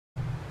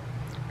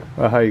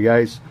Hi you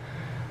guys.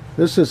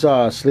 This is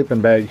a sleeping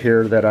bag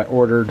here that I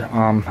ordered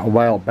a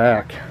while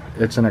back.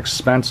 It's an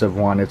expensive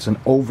one. It's an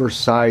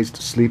oversized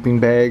sleeping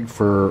bag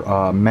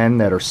for men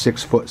that are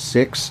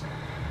 6'6",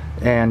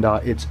 and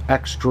it's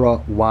extra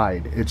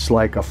wide. It's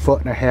like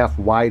 1.5 feet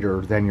wider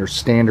than your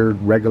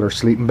standard regular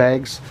sleeping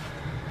bags.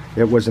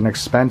 It was an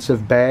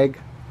expensive bag,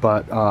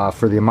 but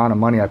for the amount of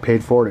money I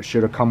paid for it, it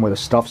should have come with a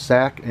stuff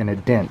sack, and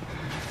it didn't.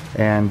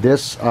 And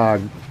this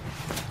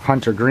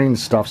Hunter Green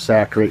stuff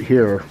sack right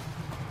here,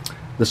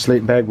 the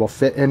sleeping bag will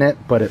fit in it,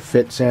 but it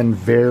fits in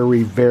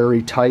very,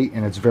 very tight,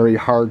 and it's very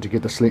hard to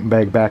get the sleeping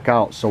bag back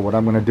out. So what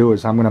I'm going to do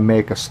is I'm going to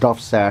make a stuff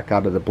sack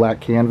out of the black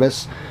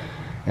canvas,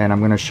 and I'm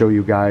going to show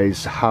you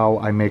guys how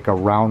I make a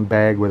round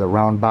bag with a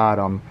round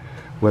bottom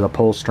with a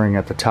pull string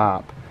at the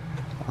top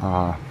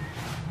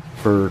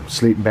for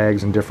sleeping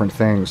bags and different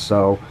things.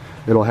 So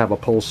it'll have a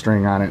pull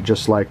string on it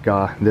just like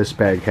this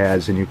bag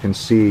has, and you can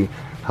see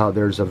how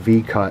there's a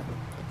V cut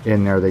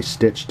in there. They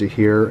stitch to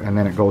here and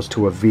then it goes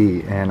to a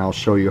V, and I'll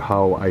show you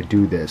how I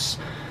do this.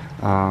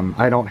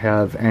 I don't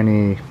have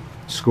any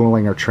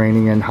schooling or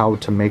training in how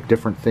to make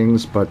different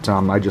things, but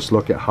I just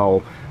look at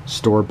how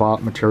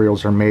store-bought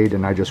materials are made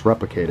and I just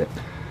replicate it.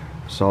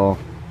 So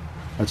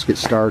let's get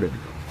started.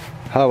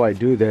 How I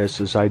do this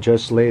is I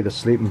just lay the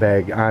sleeping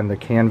bag on the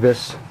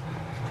canvas,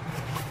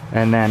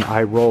 and then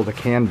I roll the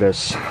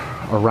canvas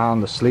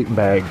around the sleeping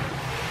bag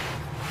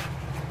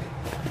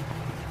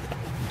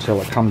until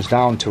it comes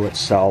down to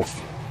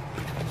itself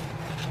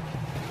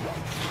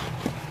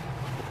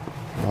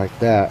like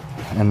that.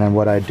 And then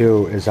what I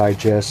do is I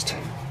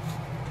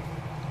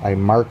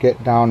mark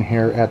it down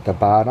here at the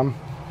bottom,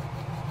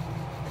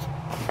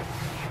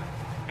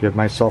 give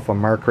myself a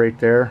mark right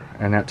there,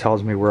 and that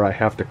tells me where I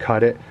have to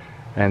cut it.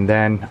 And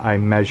then I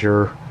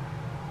measure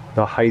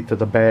the height of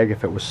the bag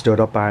if it was stood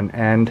up on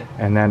end,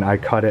 and then I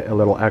cut it a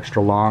little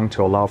extra long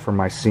to allow for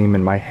my seam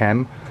and my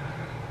hem,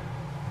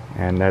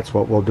 and that's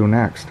what we'll do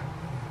next.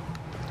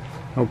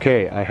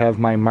 Okay, I have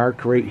my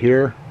mark right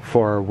here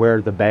for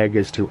where the bag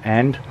is to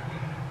end,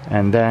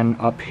 and then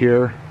up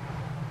here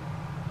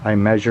I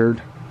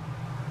measured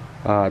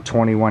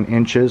 21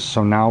 inches.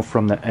 So now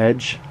from the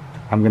edge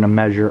I'm going to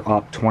measure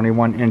up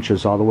 21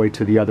 inches all the way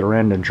to the other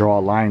end and draw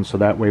a line, so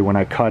that way when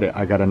I cut it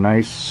I got a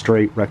nice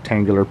straight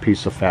rectangular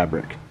piece of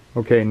fabric.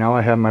 Okay, now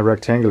I have my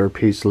rectangular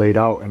piece laid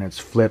out and it's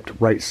flipped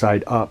right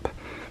side up,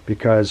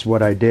 because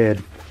what I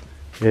did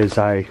is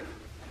I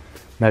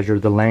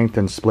measured the length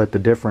and split the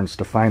difference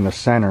to find the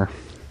center,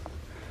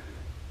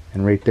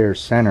 and right there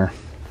center.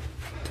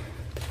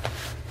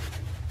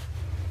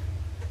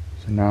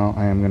 So now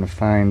I am going to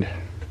find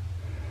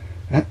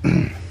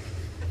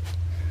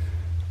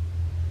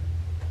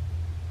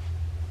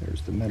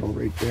there's the middle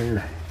right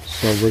there.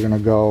 So we're going to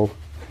go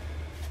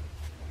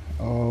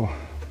I'm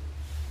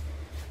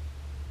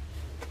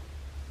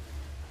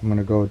going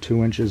to go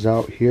 2 inches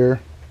out here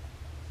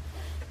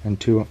and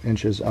 2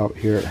 inches out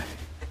here,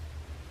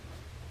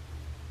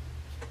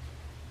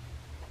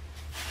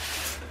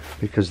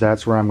 because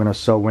that's where I'm going to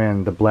sew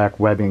in the black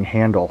webbing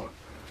handle,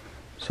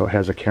 so it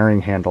has a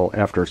carrying handle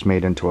after it's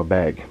made into a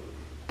bag.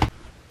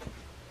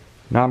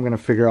 Now I'm going to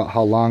figure out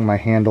how long my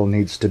handle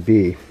needs to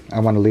be. I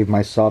want to leave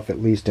myself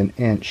at least 1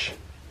 inch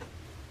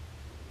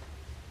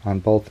on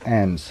both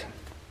ends,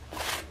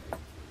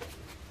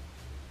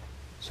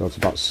 so it's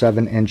about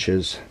 7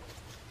 inches.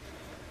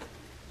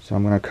 So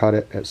I'm going to cut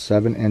it at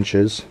 7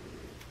 inches.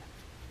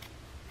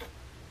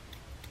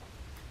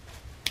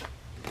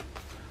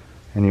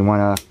 And you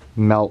want to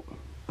melt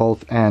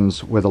both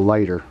ends with a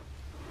lighter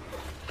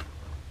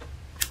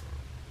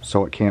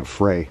so it can't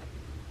fray.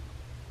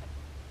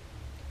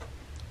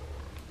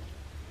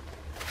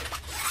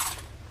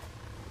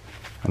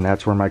 And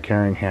that's where my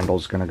carrying handle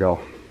is going to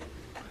go.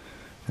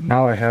 And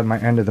now I have my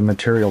end of the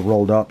material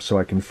rolled up so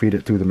I can feed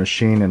it through the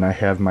machine, and I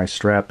have my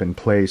strap in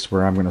place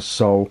where I'm going to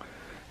sew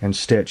and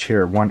stitch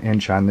here 1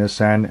 inch on this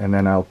end, and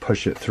then I'll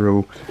push it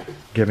through,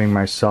 giving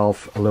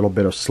myself a little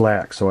bit of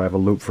slack so I have a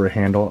loop for a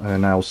handle, and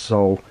then I'll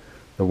sew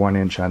the 1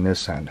 inch on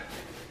this end.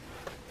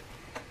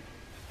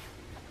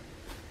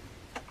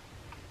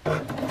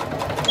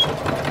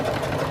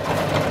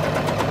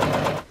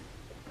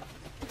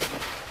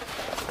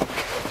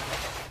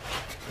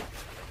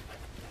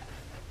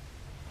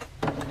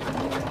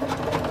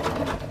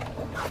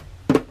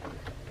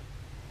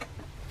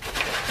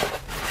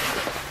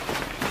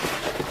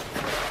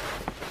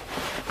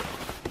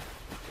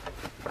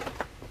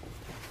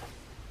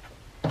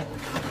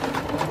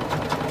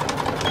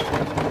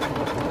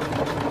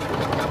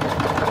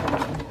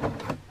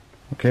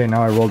 Okay,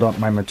 now I rolled up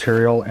my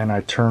material and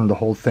I turned the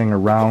whole thing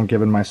around,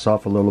 giving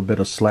myself a little bit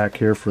of slack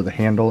here for the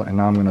handle, and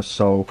now I'm going to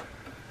sew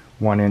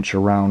 1 inch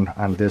around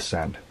on this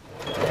end.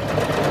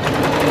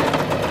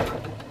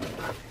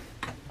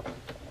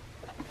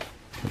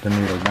 Put the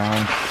needle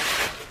down,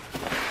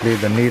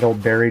 leave the needle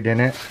buried in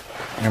it,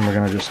 and we're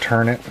going to just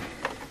turn it.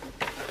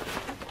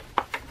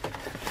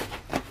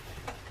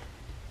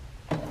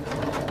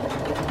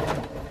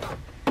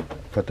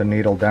 Put the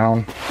needle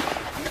down.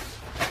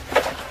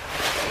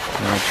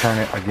 And I'll turn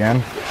it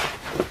again.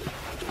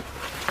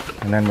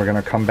 and then we're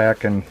going to come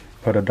back and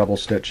put a double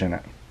stitch in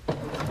it.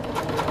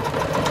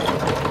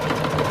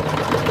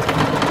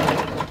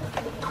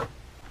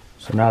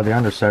 So now the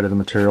underside of the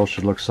material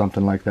should look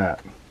something like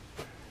that.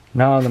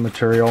 Now the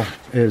material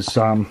is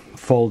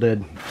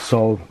folded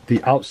so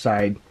the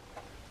outside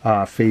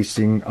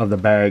facing of the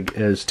bag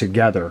is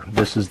together.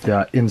 This is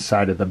the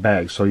inside of the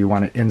bag, so you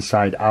want it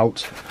inside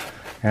out,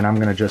 and I'm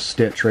going to just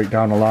stitch right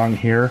down along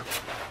here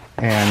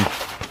and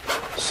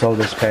sew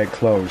this bag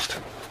closed.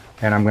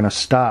 And I'm going to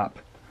stop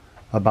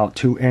about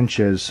 2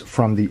 inches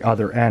from the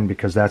other end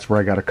because that's where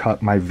I got to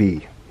cut my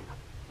V.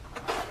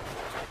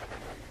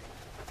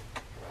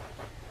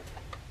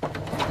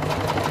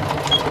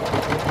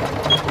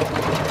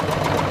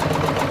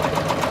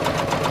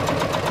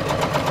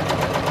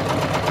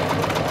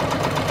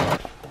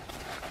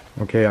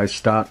 Okay, I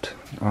stopped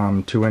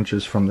 2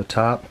 inches from the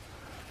top.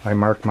 I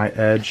marked my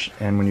edge,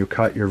 and when you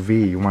cut your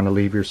V, you want to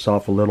leave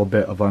yourself a little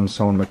bit of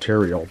unsewn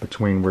material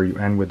between where you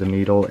end with the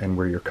needle and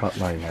where your cut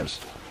line is.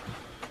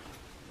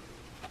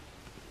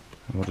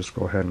 And we'll just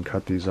go ahead and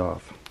cut these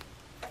off.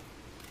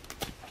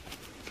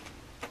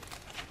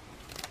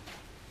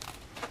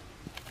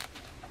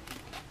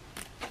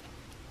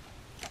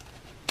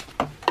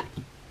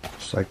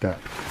 Just like that.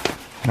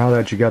 Now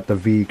that you got the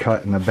V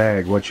cut in the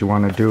bag, what you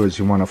want to do is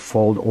you want to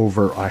fold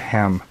over a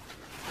hem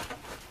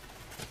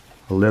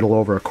a little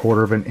over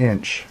 1/4 of an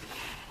inch,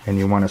 and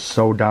you want to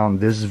sew down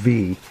this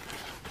V,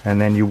 and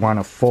then you want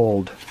to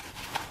fold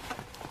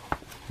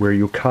where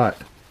you cut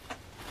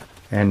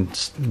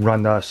and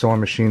run the sewing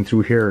machine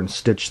through here and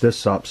stitch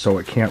this up so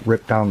it can't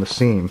rip down the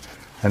seam,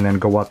 and then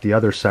go up the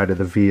other side of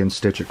the V and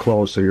stitch it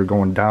closed, so you're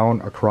going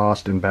down,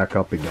 across, and back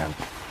up again.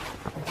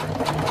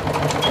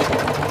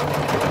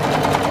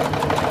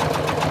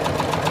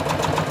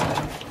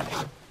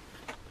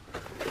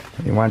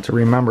 You want to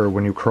remember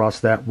when you cross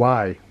that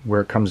Y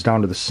where it comes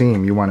down to the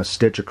seam, you want to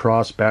stitch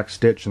across, back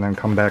stitch, and then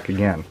come back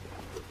again.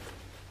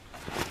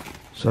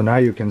 So now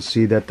you can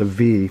see that the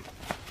V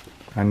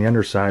on the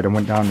underside, I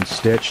went down and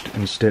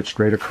stitched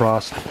right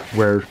across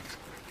where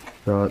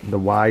the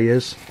Y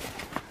is,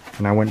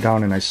 and I went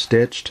down and I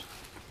stitched,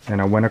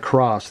 and I went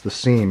across the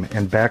seam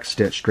and back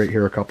stitched right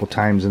here a couple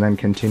times, and then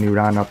continued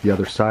on up the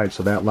other side,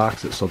 so that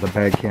locks it so the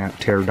bag can't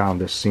tear down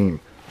this seam.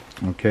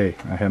 Okay,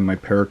 I have my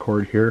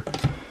paracord here.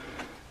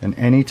 And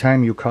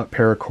anytime you cut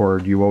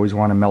paracord, you always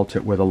want to melt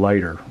it with a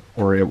lighter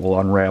or it will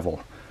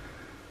unravel.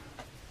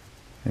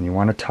 And you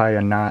want to tie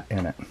a knot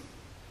in it.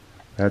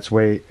 That's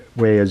way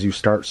as you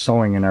start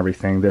sewing and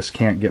everything, this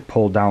can't get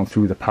pulled down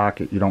through the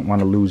pocket. You don't want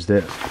to lose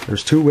this.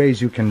 There's 2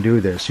 ways you can do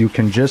this. You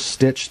can just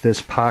stitch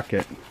this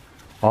pocket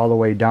all the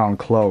way down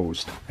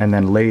closed, and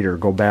then later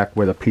go back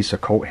with a piece of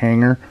coat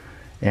hanger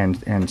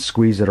and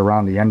squeeze it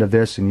around the end of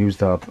this, and use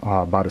the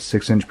about a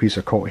 6-inch piece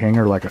of coat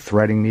hanger like a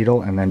threading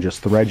needle, and then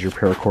just thread your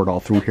paracord all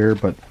through here.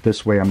 But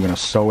this way I'm going to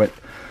sew it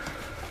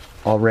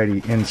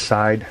already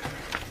inside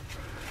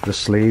the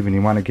sleeve, and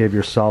you want to give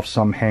yourself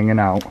some hanging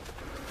out.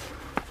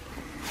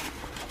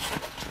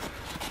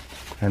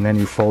 And then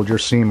you fold your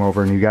seam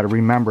over, and you got to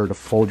remember to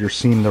fold your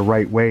seam the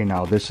right way.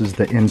 Now this is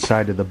the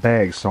inside of the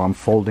bag, so I'm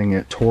folding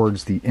it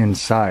towards the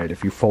inside.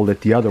 If you fold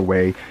it the other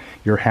way,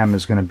 your hem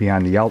is going to be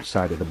on the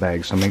outside of the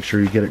bag, so make sure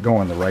you get it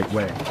going the right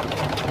way.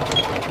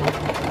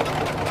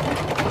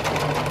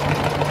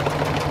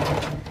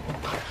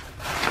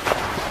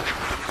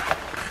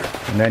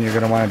 And then you're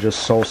going to want to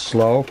just sew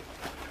slow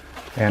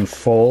and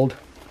fold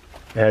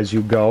as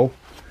you go,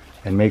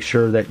 and make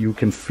sure that you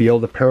can feel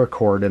the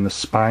paracord in the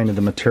spine of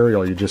the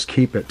material. You just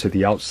keep it to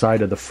the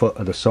outside of the foot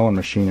of the sewing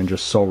machine and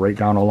just sew right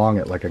down along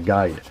it like a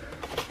guide.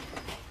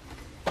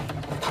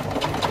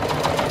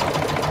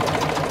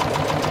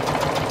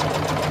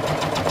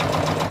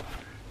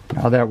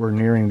 Now that we're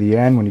nearing the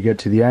end, when you get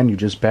to the end, you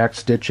just back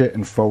stitch it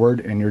and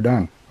forward, and you're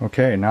done.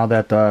 Okay, now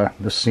that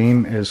the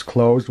seam is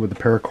closed with the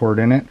paracord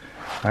in it,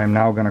 I'm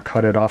now going to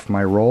cut it off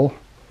my roll.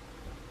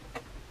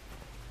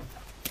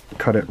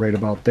 Cut it right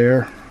about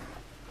there.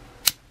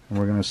 And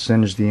we're going to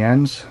singe the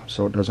ends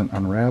so it doesn't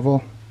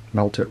unravel.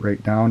 Melt it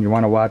right down. You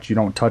want to watch you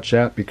don't touch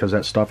that, because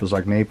that stuff is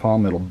like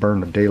napalm. It'll burn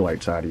the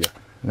daylights out of you.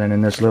 And then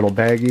in this little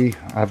baggie,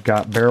 I've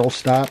got barrel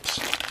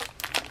stops.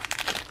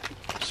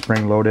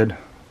 Spring-loaded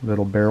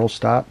little barrel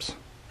stops.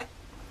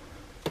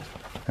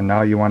 And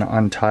now you want to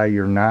untie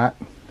your knot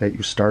that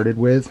you started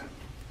with,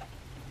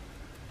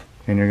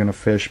 and you're going to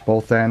fish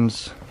both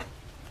ends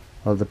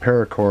of the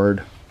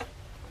paracord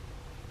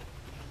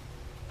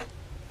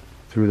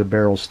through the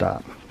barrel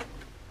stop.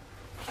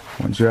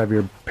 Once you have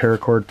your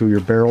paracord through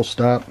your barrel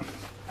stop,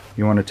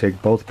 you want to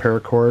take both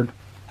paracord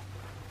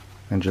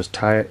and just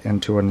tie it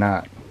into a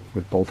knot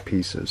with both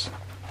pieces.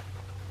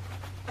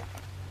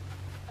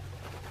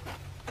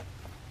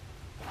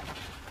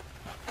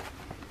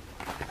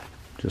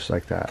 Just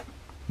like that.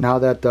 Now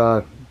that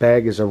the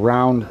bag is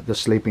around the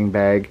sleeping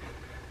bag,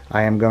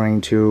 I am going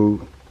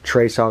to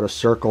trace out a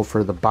circle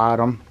for the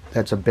bottom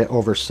that's a bit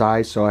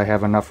oversized, so I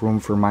have enough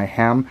room for my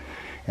hem.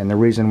 And the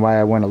reason why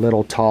I went a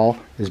little tall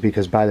is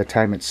because by the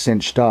time it's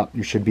cinched up,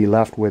 you should be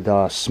left with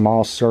a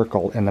small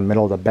circle in the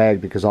middle of the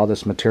bag, because all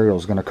this material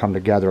is going to come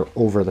together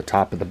over the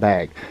top of the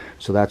bag.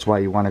 So that's why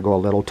you want to go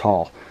a little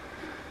tall.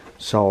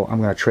 So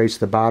I'm going to trace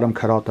the bottom,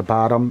 cut out the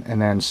bottom,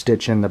 and then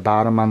stitch in the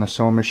bottom on the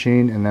sewing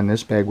machine, and then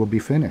this bag will be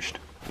finished.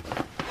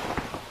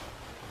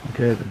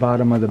 Okay, the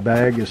bottom of the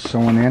bag is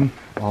sewn in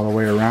all the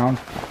way around.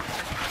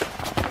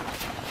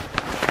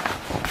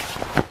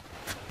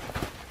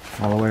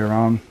 All the way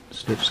around,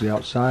 stitch the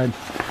outside.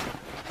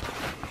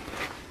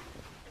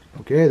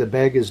 Okay, the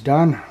bag is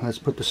done. Let's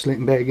put the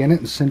sleeping bag in it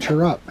and cinch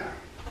her up.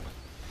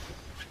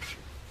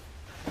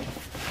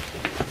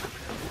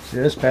 See,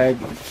 this bag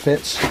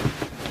fits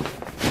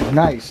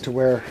nice to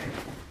where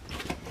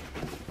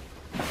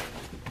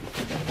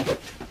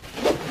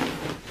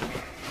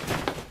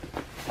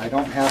I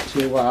don't have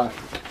to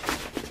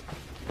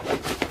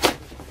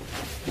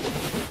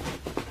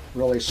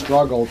really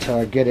struggle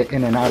to get it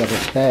in and out of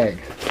this bag.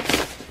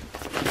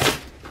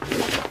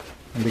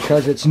 And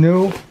because it's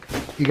new,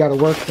 you got to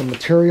work the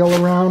material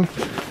around.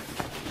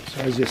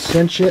 So as you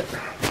cinch it,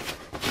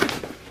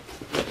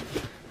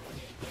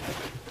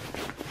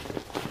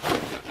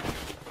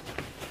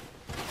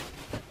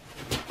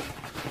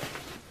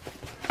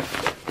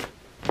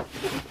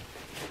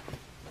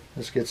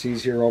 this gets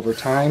easier over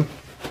time.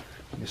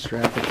 You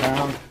strap it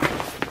down.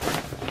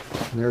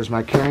 And there's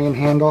my carrying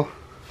handle.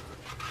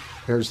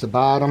 There's the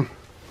bottom.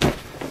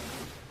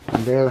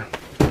 And there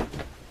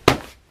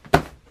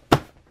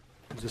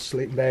is a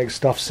sleeping bag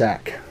stuff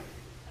sack.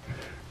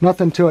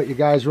 Nothing to it, you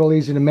guys. Real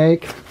easy to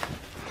make.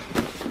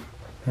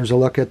 There's a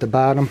look at the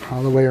bottom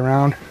all the way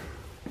around.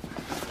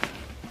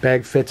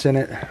 Bag fits in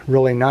it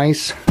really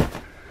nice.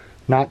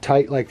 Not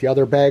tight like the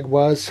other bag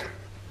was.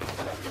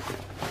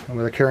 And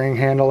with a carrying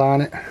handle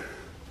on it,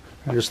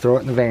 I just throw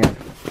it in the van.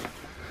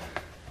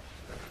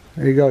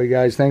 There you go, you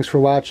guys. Thanks for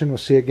watching. We'll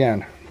see you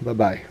again.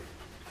 Bye-bye.